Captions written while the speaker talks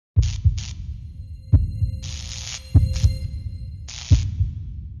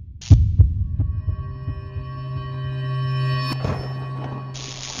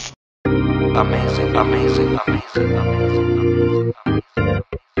amazing, amazing, amazing, amazing,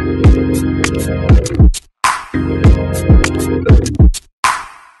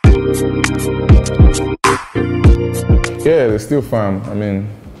 Yeah, they're still fam. I mean,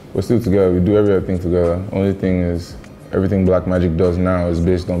 we're still together. We do everything together. Only thing is, everything BlackMagic does now is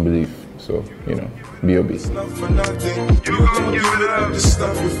based on belief. So, you know, B.O.B.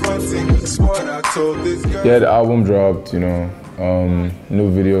 Yeah, the album dropped, you know,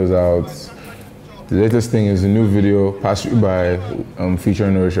 new videos out. The latest thing is a new video, Pass You By,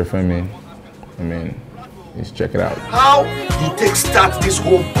 featuring Orisha Femi. I mean, let's check it out. How you take start this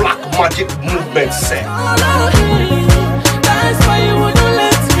whole BlackMagic movement, sir?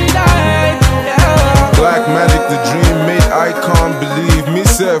 BlackMagic, the dream made, I can't believe,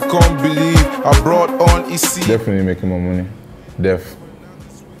 myself can't believe, I brought on EC. Definitely making more money,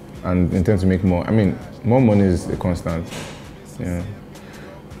 and intend to make more. I mean, more money is a constant, you know.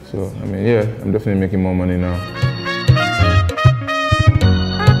 So, I mean, yeah, I'm definitely making more money now.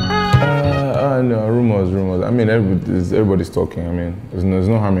 No, rumors. I mean, everybody's talking. I mean, there's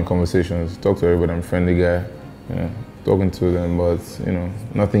no harm in conversations. Talk to everybody. I'm a friendly guy, you know, talking to them, but, you know,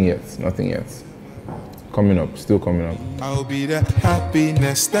 nothing yet. Coming up, still coming up. I'll be the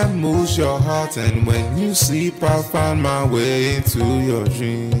happiness that moves your heart, and when you sleep, I'll find my way into your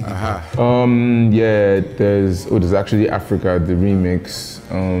dream. Yeah, there's actually Africa, the remix.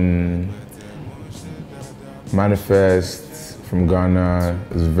 Manifest from Ghana,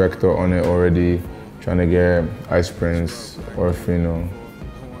 there's Vector on it already, trying to get Ice Prince or Fino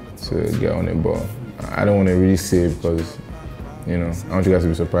to get on it, but I don't want to really say it because, you know, I want you guys to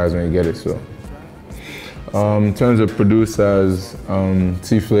be surprised when you get it, so. In terms of producers,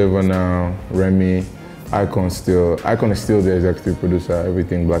 T-Flavor now, Remy, Icon is still the executive producer,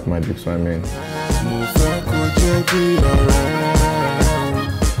 everything BlackMagic, so I mean.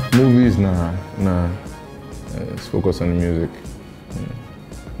 Movies, nah. Let's focus on the music.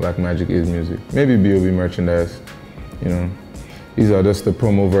 BlackMagic is music. Maybe B.O.B. merchandise, you know. These are just the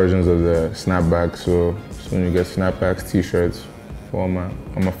promo versions of the snapbacks, so when you get snapbacks, t-shirts for all my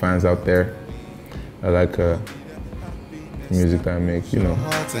fans out there. I like the music that I make, you know.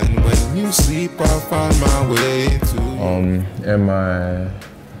 M.I,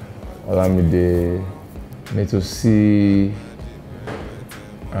 Olamide, Neto C,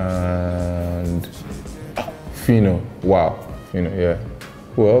 and Fino. Wow, Fino, yeah.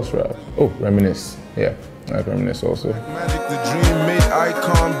 Who else rap? Oh, Reminisce, yeah. I like Reminisce also.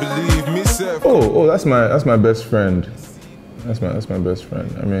 Oh, that's my best friend. That's my best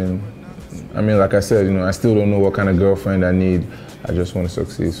friend. I mean, like I said, you know, I still don't know what kind of girlfriend I need. I just want to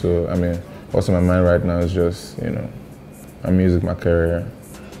succeed. So, I mean, what's in my mind right now is just, you know, my music, my career.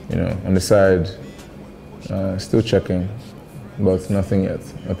 You know, on the side, still checking, but nothing yet.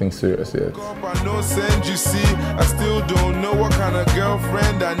 Nothing serious yet. I still don't know what kind of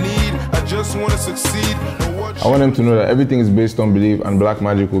girlfriend I need. I just want to succeed. I want them to know that everything is based on belief, and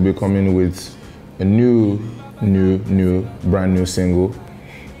BlackMagic will be coming with a brand new single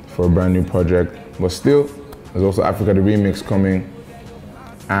for a brand new project. But still, there's also Africa the Remix coming,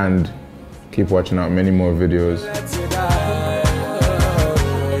 and keep watching out many more videos.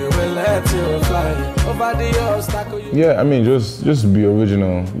 Yeah, I mean, just be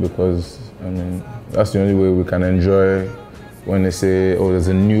original, because I mean, that's the only way we can enjoy when they say, oh, there's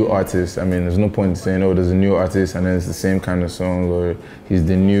a new artist. I mean, there's no point in saying, oh, there's a new artist and then it's the same kind of song, or he's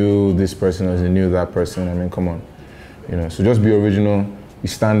the new this person or he's the new that person. I mean, come on. You know, so just be original. You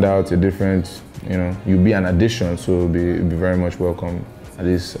stand out, you're different, you know, you'll be an addition, so it'll be very much welcome. At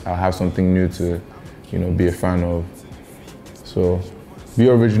least I'll have something new to, you know, be a fan of. So be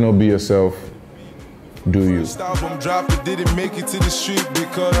original, be yourself, do you. Album dropped, it didn't make it to the street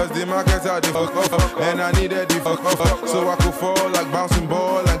because the market out the fuck up, and I needed the fuck up, so I could fall like bouncing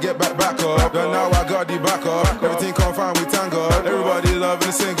ball.